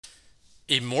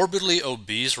A morbidly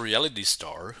obese reality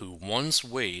star who once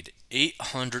weighed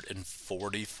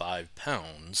 845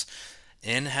 pounds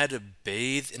and had to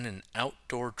bathe in an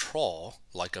outdoor trawl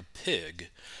like a pig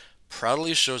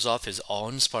proudly shows off his awe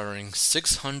inspiring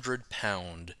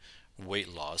 600-pound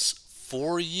weight loss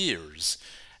 4 years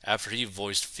after he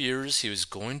voiced fears he was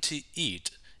going to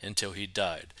eat until he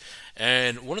died.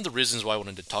 And one of the reasons why I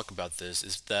wanted to talk about this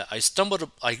is that I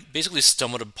basically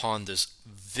stumbled upon this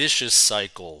vicious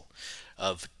cycle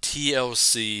of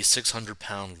TLC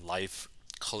 600-pound life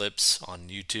clips on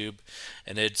YouTube,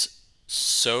 and it's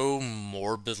so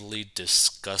morbidly,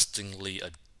 disgustingly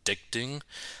addicting,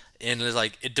 and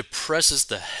it depresses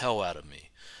the hell out of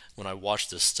me when I watch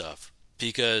this stuff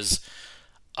because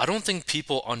I don't think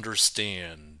people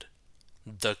understand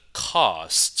the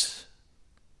cost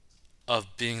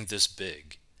of being this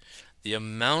big. The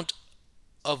amount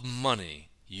of money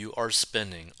you are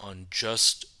spending on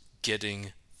just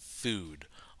getting food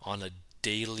on a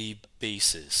daily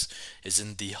basis is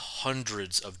in the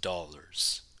hundreds of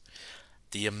dollars.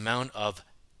 The amount of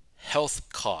health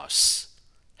costs,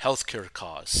 healthcare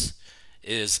costs,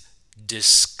 is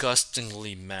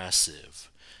disgustingly massive.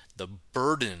 The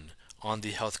burden on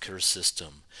the healthcare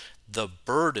system, the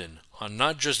burden on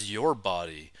not just your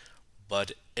body,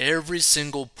 but every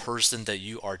single person that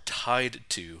you are tied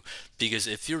to. Because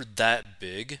if you're that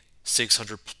big,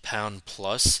 600-pound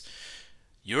plus,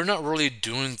 you're not really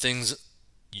doing things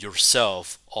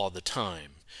yourself all the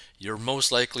time. You're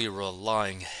most likely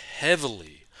relying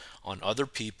heavily on other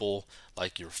people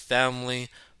like your family,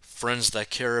 friends that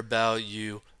care about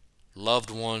you, loved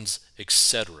ones,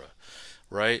 etc.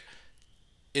 Right?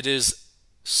 It is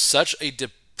such a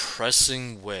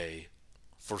depressing way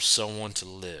for someone to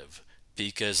live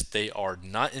because they are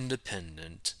not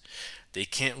independent. They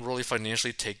can't really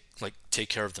financially take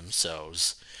care of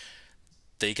themselves.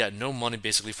 They got no money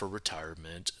basically for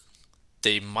retirement.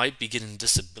 They might be getting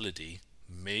disability,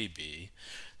 maybe.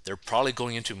 They're probably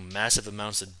going into massive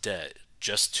amounts of debt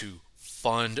just to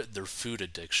fund their food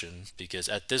addiction because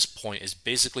at this point it's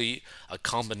basically a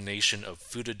combination of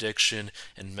food addiction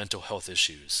and mental health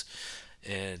issues.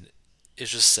 And it's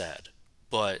just sad.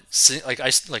 But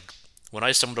when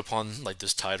I stumbled upon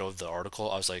this title of the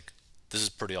article, I was like, this is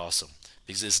pretty awesome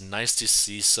because it's nice to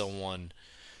see someone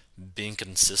being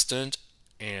consistent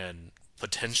and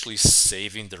potentially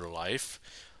saving their life,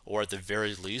 or at the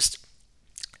very least,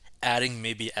 adding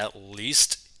maybe at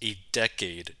least a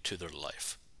decade to their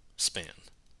life span.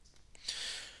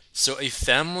 So, a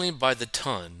family by the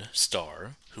ton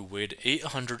star who weighed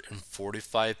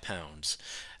 845 pounds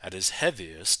at his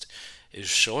heaviest is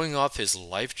showing off his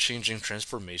life changing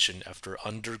transformation after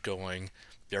undergoing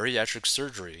bariatric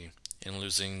surgery and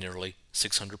losing nearly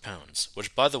 600 pounds.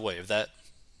 Which, by the way, if that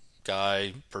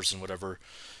guy, person, whatever,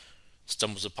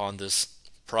 stumbles upon this,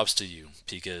 props to you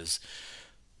because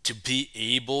to be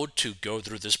able to go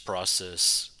through this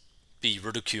process, be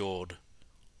ridiculed,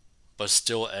 but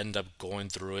still end up going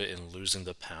through it and losing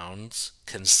the pounds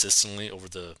consistently over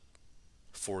the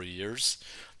 4 years,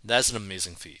 that's an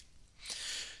amazing feat.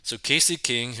 So Casey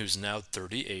King, who's now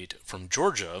 38, from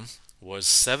Georgia, was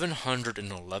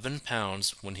 711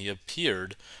 pounds when he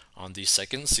appeared on the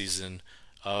second season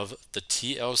of the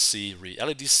TLC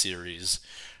reality series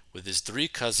with his three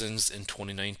cousins in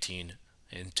 2019,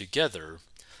 and together,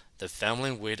 the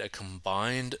family weighed a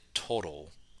combined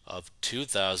total of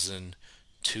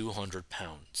 2,200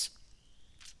 pounds.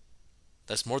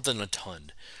 That's more than a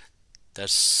ton.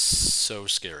 That's so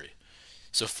scary.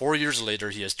 So 4 years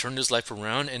later, he has turned his life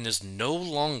around and is no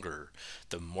longer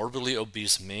the morbidly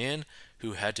obese man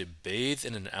who had to bathe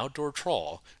in an outdoor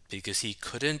trawl because he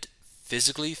couldn't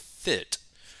physically fit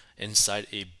inside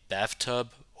a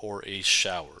bathtub or a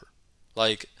shower.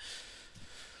 Like,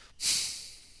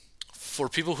 for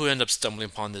people who end up stumbling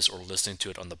upon this or listening to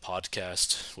it on the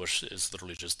podcast, which is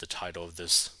literally just the title of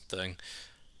this thing,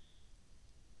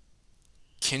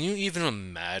 can you even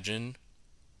imagine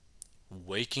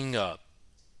waking up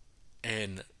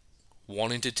and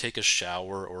wanting to take a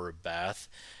shower or a bath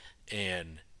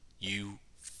and you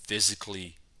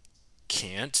physically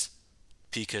can't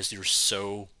because you're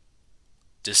so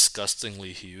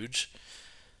disgustingly huge?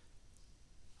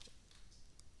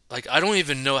 Like, I don't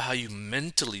even know how you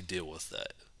mentally deal with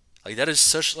that. Like, that is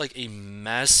such a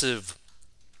massive,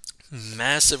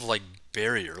 massive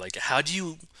barrier. Like, how do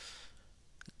you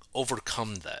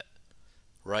overcome that?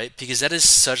 Right? Because that is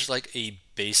such a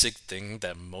basic thing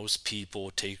that most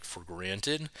people take for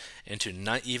granted, and to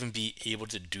not even be able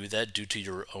to do that due to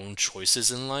your own choices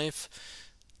in life,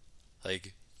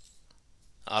 like,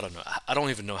 I don't know. I don't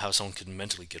even know how someone can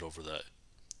mentally get over that.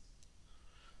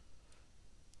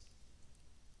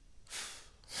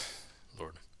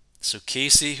 So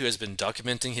Casey, who has been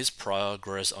documenting his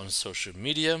progress on social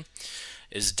media,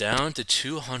 is down to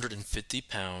 250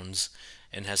 pounds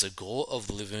and has a goal of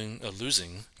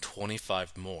losing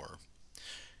 25 more.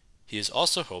 He is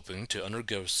also hoping to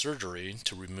undergo surgery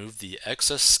to remove the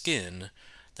excess skin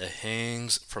that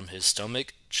hangs from his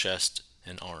stomach, chest,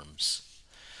 and arms.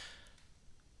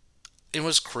 It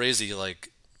was crazy,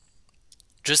 like,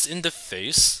 just in the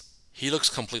face, he looks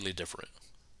completely different.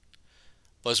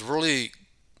 But it's really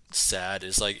sad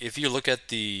is like if you look at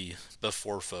the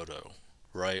before photo,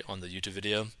 right, on the YouTube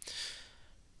video,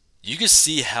 you can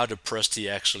see how depressed he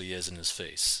actually is in his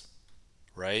face,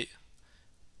 right?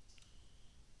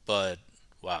 But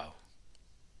wow,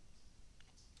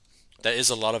 that is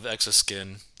a lot of excess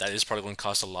skin. That is probably going to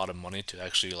cost a lot of money to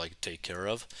actually like take care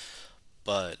of.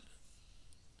 But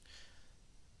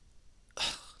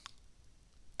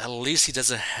at least he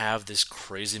doesn't have this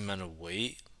crazy amount of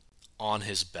weight on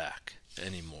his back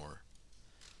anymore.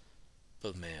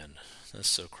 But man, that's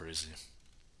so crazy.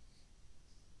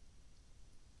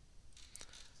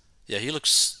 Yeah, he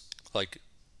looks like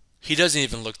he doesn't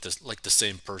even look like the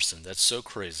same person. That's so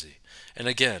crazy. And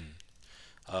again,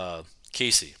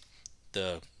 Casey,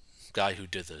 the guy who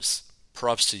did this,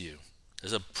 props to you.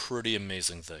 It's a pretty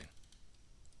amazing thing.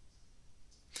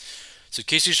 So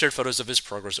Casey shared photos of his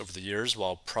progress over the years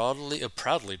while proudly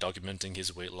documenting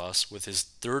his weight loss with his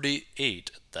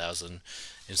 38,000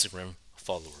 Instagram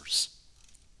followers.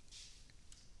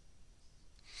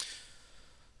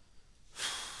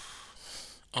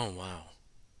 Oh wow.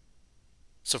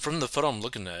 So from the photo I'm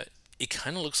looking at, it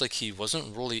kind of looks like he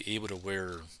wasn't really able to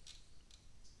wear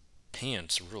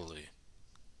pants, really.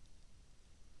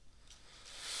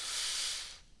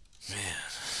 Man.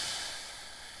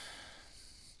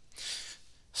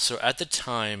 So at the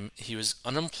time, he was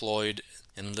unemployed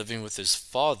and living with his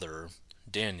father,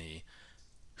 Danny,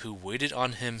 who waited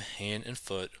on him hand and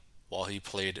foot while he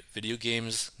played video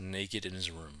games naked in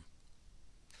his room.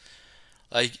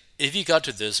 Like if you got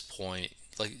to this point,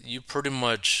 like you pretty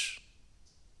much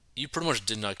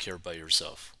did not care about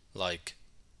yourself, like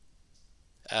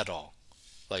at all.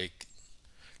 Like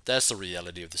that's the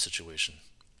reality of the situation.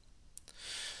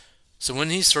 So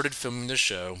when he started filming the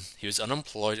show, he was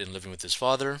unemployed and living with his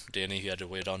father, Danny, who had to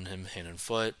wait on him hand and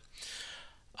foot.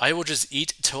 I will just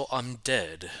eat till I'm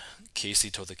dead, Casey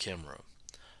told the camera.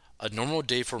 A normal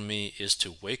day for me is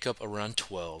to wake up around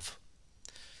 12,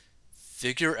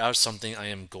 figure out something I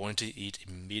am going to eat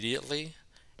immediately,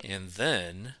 and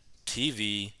then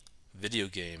TV, video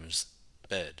games,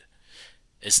 bed.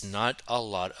 It's not a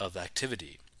lot of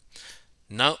activity.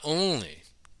 Not only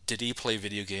did he play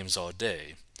video games all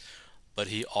day, but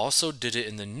he also did it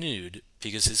in the nude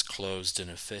because his clothes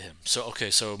didn't fit him. So, okay,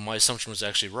 so my assumption was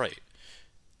actually right.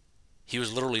 He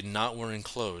was literally not wearing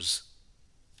clothes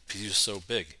because he was so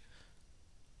big.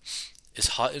 It's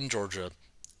hot in Georgia,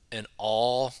 and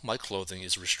all my clothing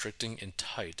is restricting and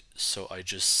tight, so I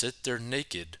just sit there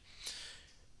naked,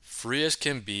 free as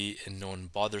can be, and no one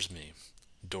bothers me.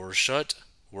 Doors shut,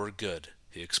 we're good,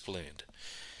 he explained.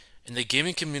 And the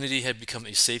gaming community had become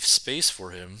a safe space for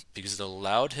him because it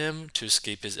allowed him to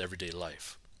escape his everyday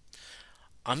life.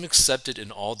 I'm accepted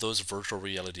in all those virtual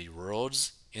reality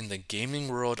worlds. In the gaming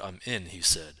world I'm in, he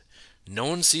said. No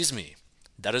one sees me.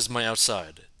 That is my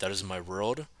outside. That is my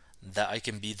world. That I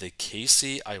can be the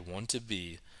Casey I want to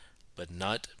be, but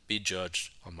not be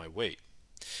judged on my weight.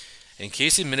 And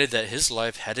Casey admitted that his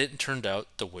life hadn't turned out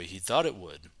the way he thought it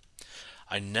would.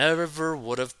 I never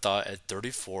would have thought at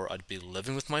 34 I'd be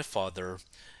living with my father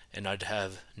and I'd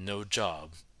have no job,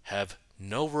 have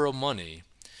no real money,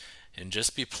 and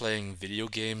just be playing video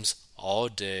games all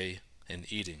day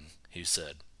and eating, he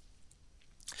said.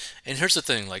 And here's the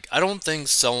thing, like I don't think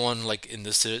someone like in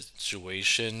this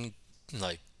situation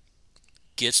like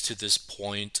gets to this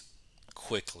point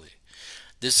quickly.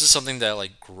 This is something that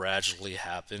like gradually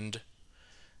happened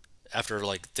after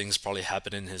like things probably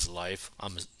happened in his life.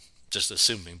 I'm just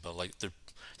assuming, but like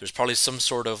there's probably some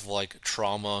sort of like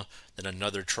trauma, then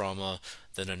another trauma,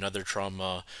 then another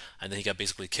trauma, and then he got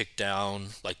basically kicked down,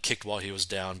 like kicked while he was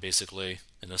down, basically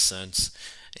in a sense,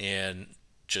 and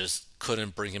just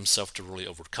couldn't bring himself to really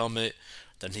overcome it.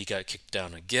 Then he got kicked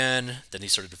down again. Then he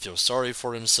started to feel sorry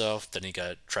for himself. Then he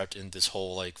got trapped in this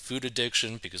whole like food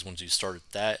addiction because once you start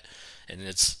that, and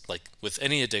it's like with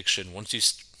any addiction, once you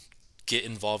get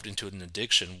involved into an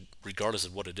addiction, regardless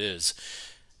of what it is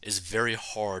very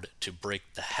hard to break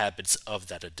the habits of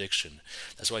that addiction.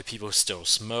 That's why people still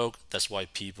smoke. That's why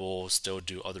people still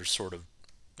do other sort of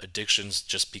addictions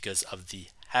just because of the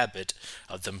habit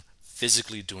of them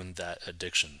physically doing that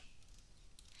addiction.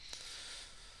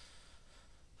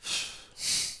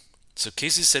 So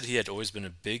Casey said he had always been a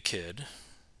big kid,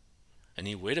 and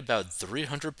he weighed about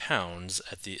 300 pounds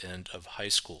at the end of high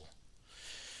school.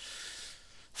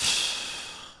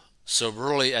 So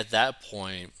really, at that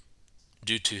point,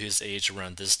 due to his age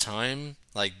around this time,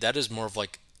 like that is more of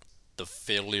like the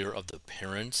failure of the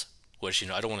parents. Which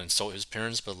I don't want to insult his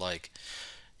parents, but like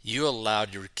you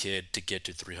allowed your kid to get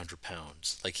to 300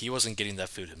 pounds. Like he wasn't getting that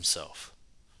food himself.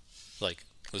 Like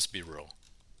let's be real.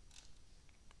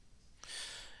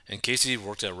 And Casey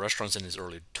worked at restaurants in his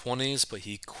early 20s, but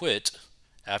he quit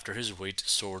after his weight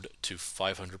soared to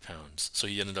 500 pounds. So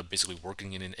he ended up basically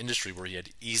working in an industry where he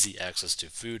had easy access to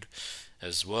food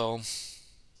as well.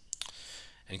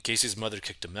 And Casey's mother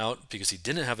kicked him out because he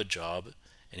didn't have a job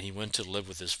and he went to live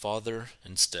with his father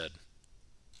instead.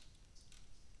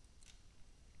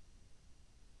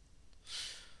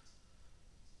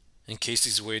 And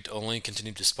Casey's weight only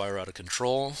continued to spiral out of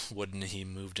control when he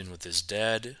moved in with his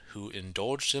dad, who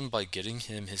indulged him by getting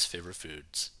him his favorite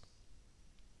foods.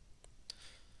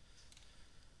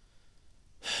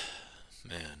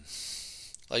 Man.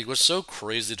 Like, what's so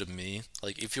crazy to me,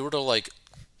 like, if you were to, like,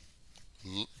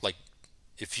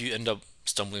 if you end up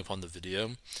stumbling upon the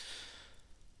video,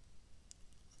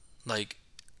 like,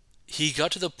 he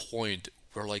got to the point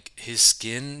where, like, his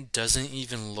skin doesn't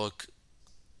even look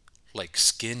like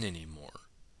skin anymore.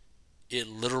 It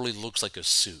literally looks like a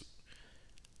suit.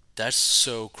 That's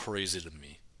so crazy to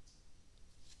me.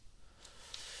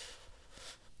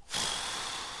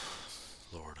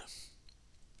 Lord.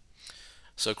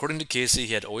 So, according to Casey,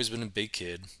 he had always been a big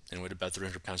kid and weighed about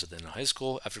 300 pounds at the end of high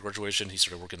school. After graduation, he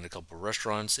started working in a couple of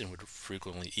restaurants and would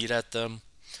frequently eat at them.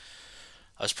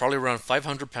 I was probably around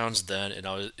 500 pounds then, and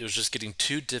it was just getting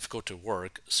too difficult to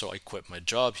work, so I quit my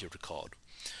job, he recalled.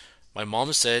 My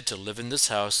mom said to live in this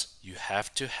house, you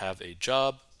have to have a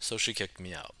job, so she kicked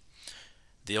me out.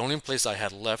 The only place I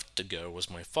had left to go was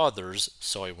my father's,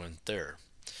 so I went there.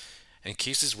 And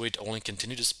Casey's weight only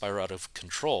continued to spiral out of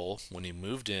control when he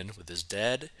moved in with his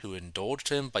dad, who indulged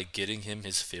him by getting him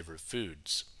his favorite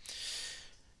foods.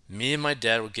 Me and my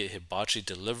dad would get hibachi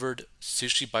delivered,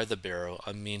 sushi by the barrel.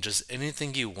 I mean, just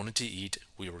anything he wanted to eat,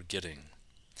 we were getting.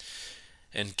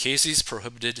 And Casey's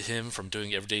prohibited him from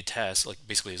doing everyday tasks, like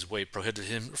basically his weight prohibited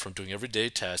him from doing everyday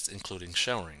tasks, including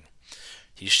showering.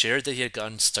 He shared that he had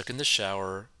gotten stuck in the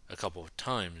shower a couple of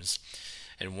times,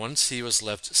 and once he was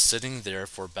left sitting there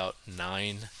for about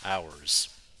 9 hours.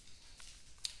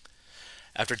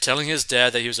 After telling his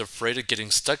dad that he was afraid of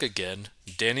getting stuck again,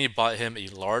 Danny bought him a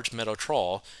large metal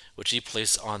trawl, which he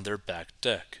placed on their back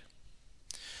deck.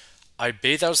 I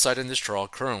bathe outside in this trawl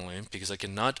currently because I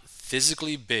cannot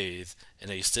physically bathe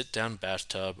in a sit down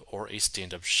bathtub or a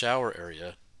stand up shower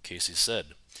area, Casey said.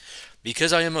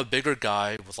 Because I am a bigger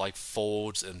guy with like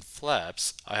folds and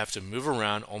flaps, I have to move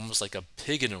around almost like a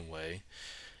pig in a way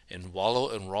and wallow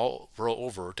and roll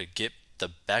over to get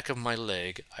the back of my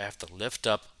leg. I have to lift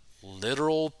up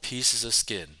literal pieces of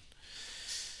skin.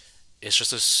 It's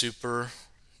just a super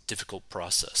difficult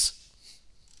process.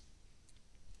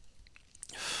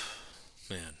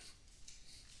 Man.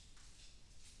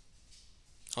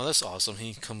 Oh, that's awesome.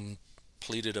 He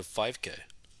completed a 5K.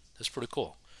 That's pretty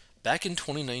cool. Back in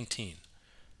 2019.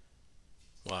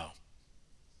 Wow.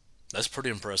 That's pretty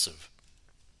impressive.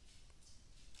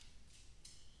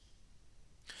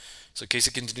 So Casey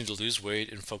continued to lose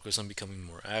weight and focus on becoming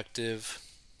more active.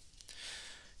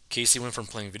 Casey went from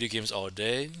playing video games all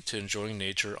day to enjoying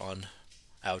nature on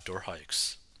outdoor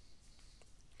hikes.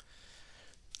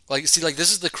 Like, see, like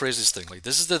this is the craziest thing. Like,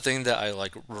 this is the thing that I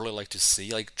like really like to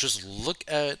see. Like, just look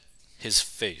at his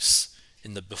face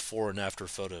in the before and after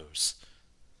photos.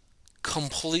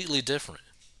 Completely different.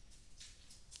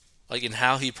 Like, in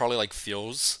how he probably like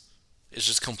feels, it's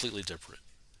just completely different.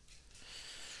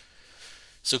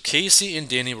 So Casey and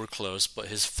Danny were close, but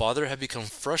his father had become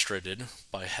frustrated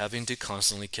by having to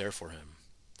constantly care for him.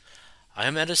 I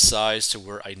am at a size to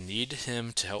where I need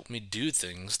him to help me do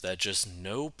things that just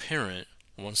no parent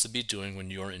wants to be doing when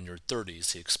you are in your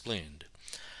 30s, he explained.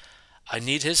 I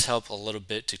need his help a little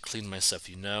bit to clean myself,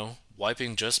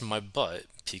 wiping just my butt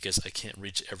because I can't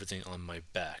reach everything on my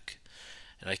back.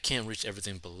 And I can't reach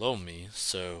everything below me,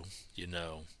 so,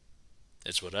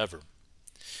 it's whatever.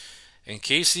 And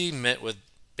Casey met with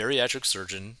bariatric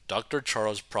surgeon Dr.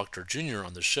 Charles Proctor Jr.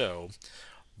 on the show,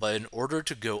 but in order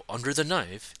to go under the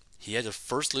knife, he had to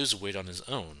first lose weight on his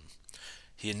own.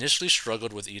 He initially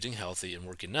struggled with eating healthy and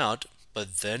working out,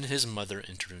 but then his mother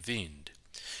intervened.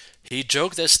 He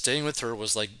joked that staying with her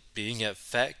was like being at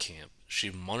fat camp. She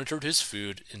monitored his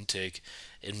food intake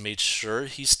and made sure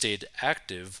he stayed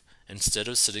active instead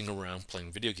of sitting around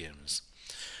playing video games.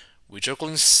 We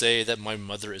jokingly say that my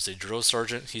mother is a drill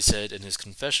sergeant, he said in his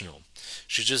confessional.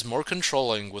 She's just more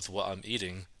controlling with what I'm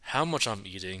eating, how much I'm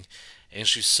eating, and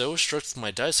she's so strict with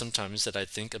my diet sometimes that I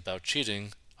think about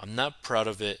cheating. I'm not proud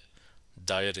of it.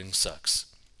 Dieting sucks.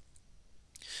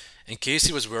 And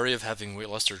Casey was wary of having weight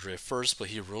loss surgery at first, but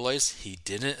he realized he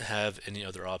didn't have any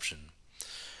other option.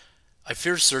 I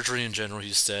fear surgery in general,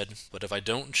 he said, but if I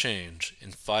don't change,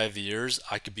 in 5 years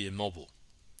I could be immobile,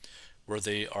 where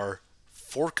they are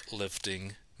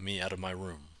forklifting me out of my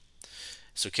room.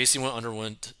 So Casey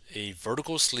underwent a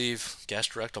vertical sleeve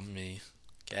gastrectomy,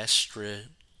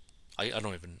 I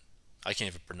don't even, I can't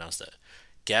even pronounce that.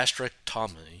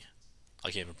 Gastrectomy,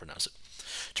 I can't even pronounce it,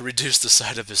 to reduce the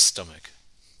size of his stomach.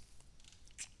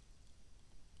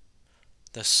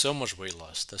 That's so much weight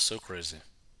loss. That's so crazy.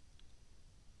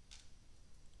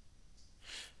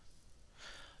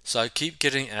 So I keep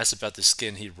getting asked about the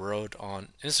skin he wrote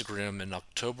on Instagram in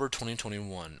October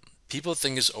 2021. People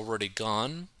think it's already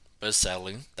gone, but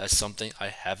sadly, that's something I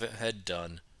haven't had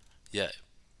done yet.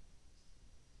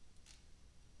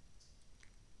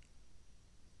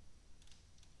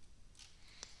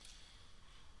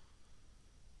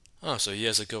 Oh, so he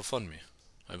has a GoFundMe,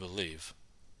 I believe.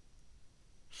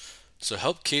 So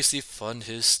help Casey fund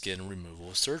his skin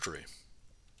removal surgery.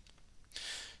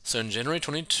 So in January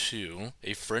 22,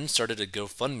 a friend started a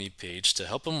GoFundMe page to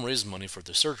help him raise money for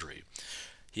the surgery.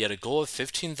 He had a goal of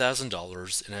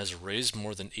 $15,000 and has raised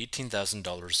more than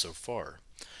 $18,000 so far.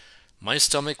 My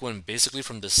stomach went basically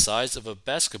from the size of a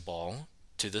basketball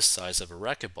to the size of a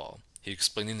racquetball, he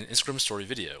explained in an Instagram story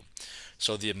video.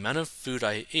 So the amount of food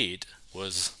I ate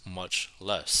was much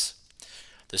less.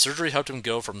 The surgery helped him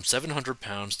go from 700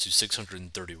 pounds to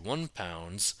 631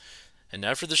 pounds, and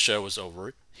after the show was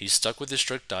over, he stuck with his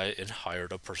strict diet and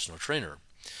hired a personal trainer.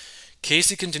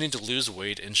 Casey continued to lose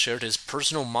weight and shared his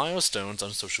personal milestones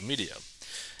on social media,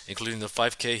 including the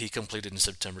 5K he completed in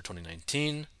September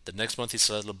 2019. The next month, he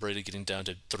celebrated getting down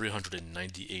to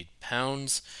 398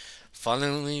 pounds.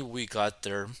 Finally, we got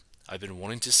there. I've been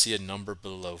wanting to see a number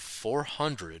below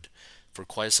 400 for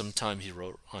quite some time, he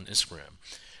wrote on Instagram.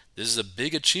 This is a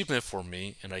big achievement for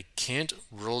me, and I can't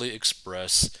really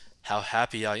express how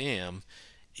happy I am,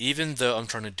 even though I'm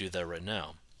trying to do that right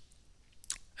now.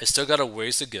 I still got a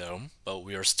ways to go, but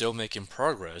we are still making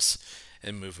progress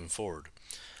and moving forward.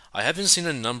 I haven't seen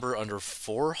a number under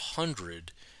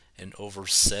 400 in over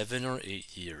 7 or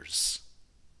 8 years.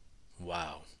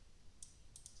 Wow,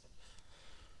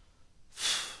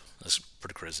 that's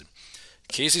pretty crazy.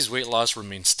 Casey's weight loss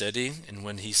remained steady, and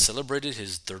when he celebrated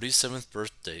his 37th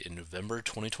birthday in November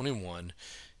 2021,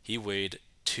 he weighed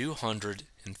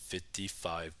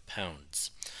 255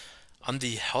 pounds. I'm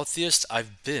the healthiest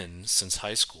I've been since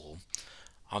high school.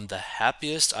 I'm the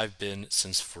happiest I've been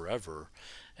since forever,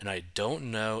 and I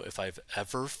don't know if I've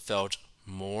ever felt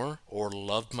more or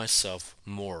loved myself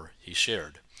more, he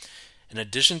shared. In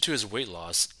addition to his weight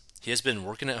loss, he has been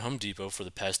working at Home Depot for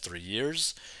the past 3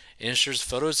 years and shares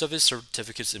photos of his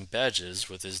certificates and badges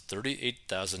with his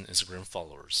 38,000 Instagram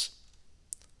followers.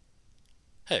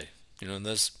 Hey,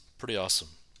 that's pretty awesome.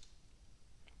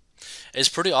 It's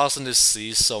pretty awesome to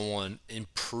see someone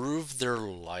improve their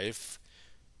life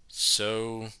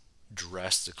so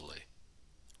drastically,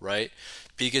 right?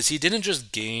 Because he didn't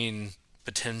just gain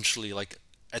potentially, like,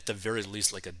 at the very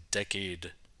least, like a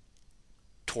decade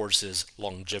towards his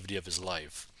longevity of his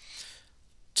life.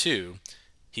 Two,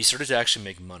 he started to actually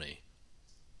make money,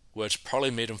 which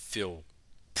probably made him feel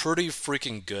pretty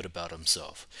freaking good about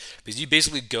himself. Because you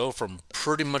basically go from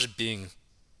pretty much being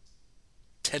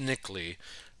technically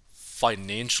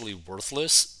financially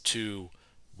worthless to,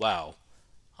 wow,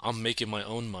 I'm making my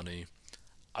own money.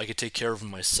 I can take care of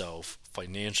myself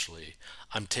financially.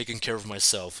 I'm taking care of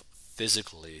myself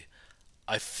physically.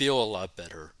 I feel a lot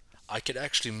better. I could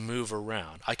actually move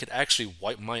around. I could actually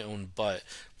wipe my own butt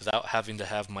without having to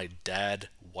have my dad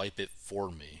wipe it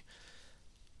for me.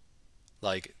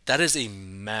 Like, that is a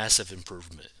massive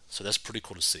improvement. So that's pretty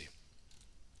cool to see.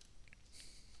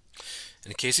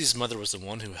 And Casey's mother was the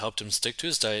one who helped him stick to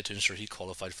his diet to ensure he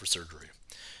qualified for surgery.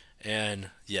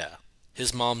 And yeah,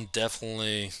 his mom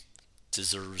definitely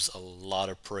deserves a lot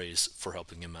of praise for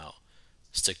helping him out.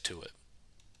 Stick to it.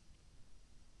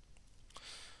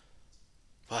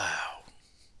 Wow,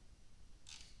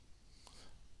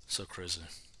 so crazy.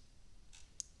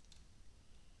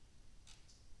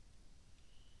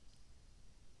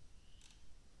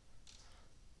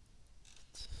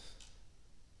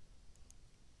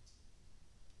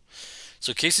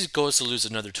 So Casey's goal is to lose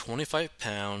another 25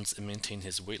 pounds and maintain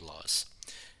his weight loss.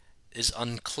 It's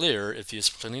unclear if he is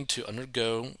planning to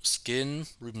undergo skin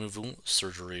removal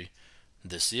surgery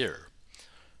this year.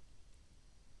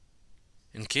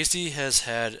 And Casey has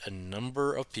had a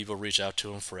number of people reach out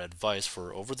to him for advice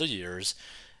for over the years,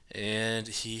 and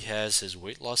he has his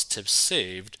weight loss tips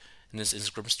saved in his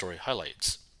Instagram story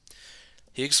highlights.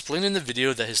 He explained in the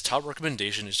video that his top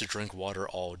recommendation is to drink water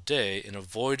all day and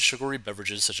avoid sugary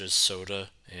beverages such as soda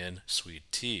and sweet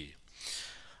tea.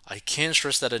 I can't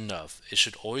stress that enough. It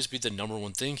should always be the number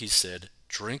one thing, he said.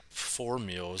 Drink before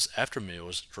meals, after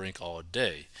meals, drink all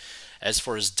day. As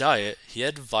for his diet, he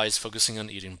advised focusing on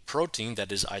eating protein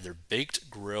that is either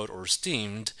baked, grilled, or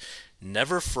steamed,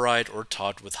 never fried or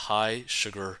topped with high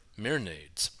sugar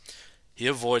marinades. He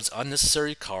avoids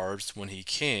unnecessary carbs when he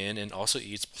can and also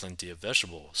eats plenty of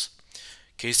vegetables.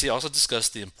 Casey also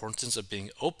discussed the importance of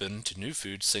being open to new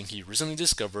foods, saying he recently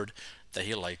discovered that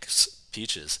he likes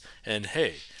peaches. And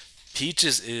hey,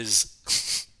 peaches is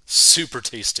super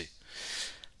tasty.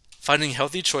 Finding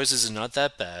healthy choices is not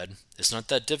that bad, it's not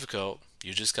that difficult,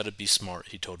 you just gotta be smart,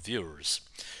 he told viewers.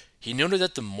 He noted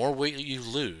that the more weight you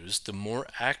lose, the more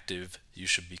active you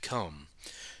should become.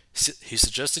 He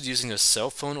suggested using a cell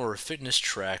phone or a fitness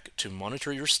track to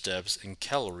monitor your steps and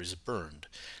calories burned.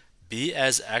 Be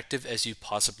as active as you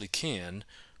possibly can.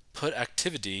 Put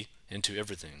activity into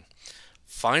everything.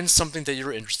 Find something that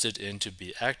you're interested in to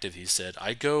be active, he said.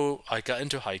 I got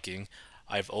into hiking.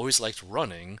 I've always liked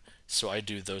running, so I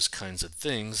do those kinds of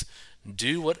things.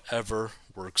 Do whatever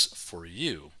works for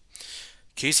you.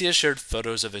 Casey has shared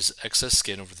photos of his excess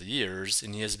skin over the years,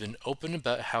 and he has been open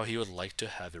about how he would like to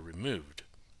have it removed.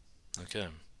 Okay.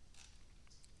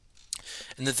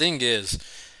 And the thing is,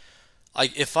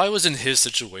 if I was in his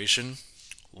situation,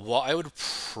 what I would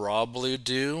probably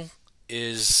do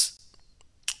is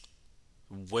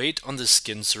wait on the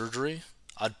skin surgery.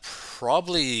 I'd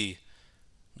probably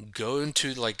go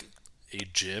into like a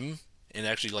gym and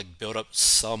actually like build up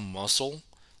some muscle,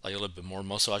 like a little bit more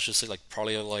muscle, I should say, like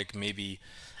probably like maybe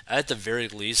at the very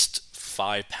least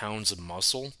 5 pounds of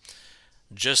muscle,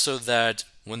 just so that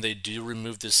when they do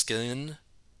remove the skin,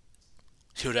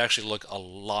 he would actually look a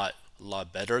lot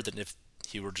better than if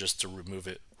he were just to remove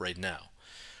it right now.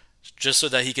 Just so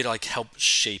that he could like help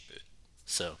shape it.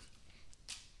 So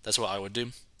that's what I would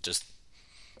do. Just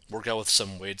work out with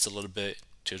some weights a little bit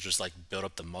to just like build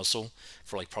up the muscle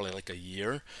for like probably like a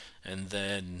year and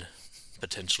then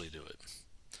potentially do it.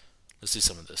 Let's see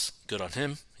some of this. Good on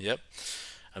him. Yep.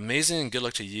 Amazing and good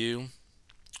luck to you.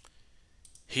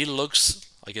 He looks,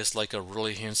 I guess, like a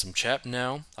really handsome chap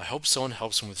now. I hope someone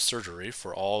helps him with surgery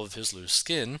for all of his loose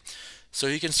skin so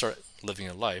he can start living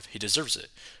a life. He deserves it.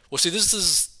 Well, see, this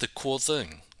is the cool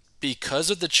thing. Because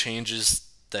of the changes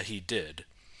that he did,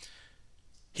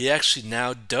 he actually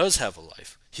now does have a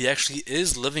life. He actually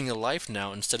is living a life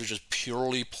now instead of just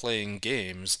purely playing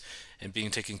games and being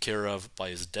taken care of by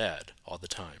his dad all the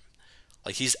time.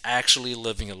 Like, he's actually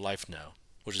living a life now,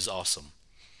 which is awesome.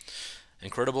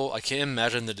 Incredible. I can't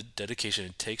imagine the dedication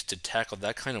it takes to tackle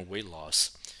that kind of weight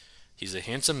loss. He's a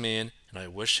handsome man, and I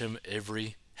wish him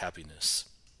every happiness.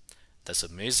 That's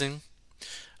amazing.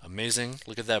 Amazing.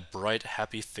 Look at that bright,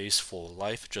 happy face full of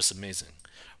life. Just amazing.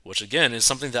 Which, again, is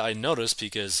something that I noticed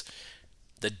because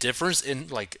the difference in,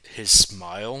 like, his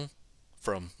smile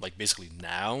from, like, basically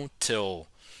now till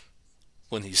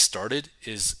when he started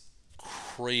is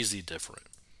crazy different.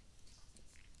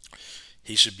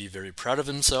 He should be very proud of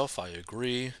himself, I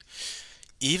agree.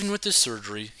 Even with the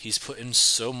surgery, he's put in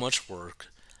so much work.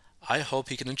 I hope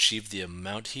he can achieve the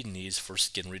amount he needs for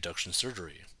skin reduction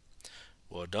surgery.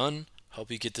 Well done. Hope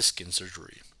you get the skin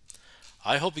surgery.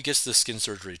 I hope he gets the skin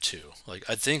surgery too. Like,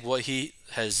 I think what he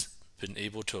has been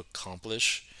able to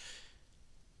accomplish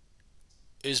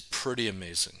is pretty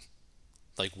amazing.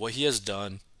 Like, what he has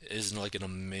done is like an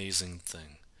amazing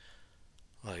thing.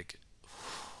 Like,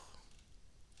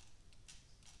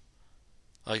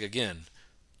 again,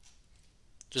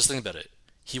 just think about it.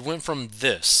 He went from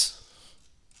this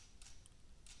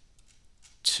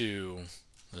to,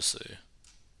 let's see,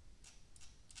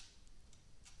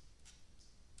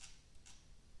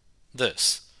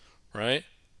 this, right?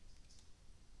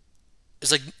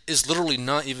 It's literally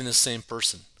not even the same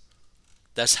person.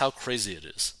 That's how crazy it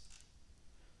is.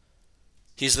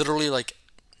 He's literally like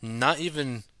not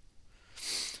even,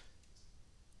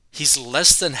 he's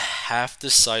less than half the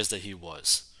size that he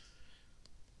was.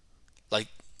 Like,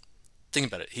 think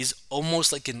about it. He's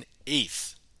almost like an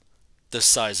eighth the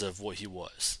size of what he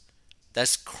was.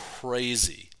 That's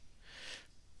crazy.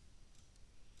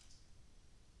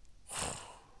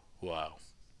 Wow.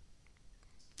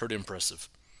 Pretty impressive.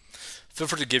 Feel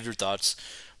free to give your thoughts,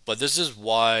 but this is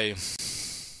why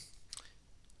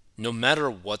no matter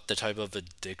what the type of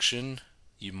addiction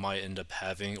you might end up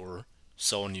having or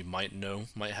someone you might know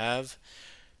might have,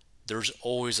 there's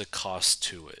always a cost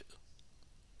to it.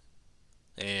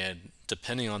 And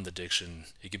depending on the addiction,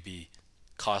 it could be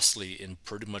costly in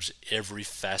pretty much every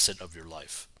facet of your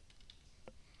life.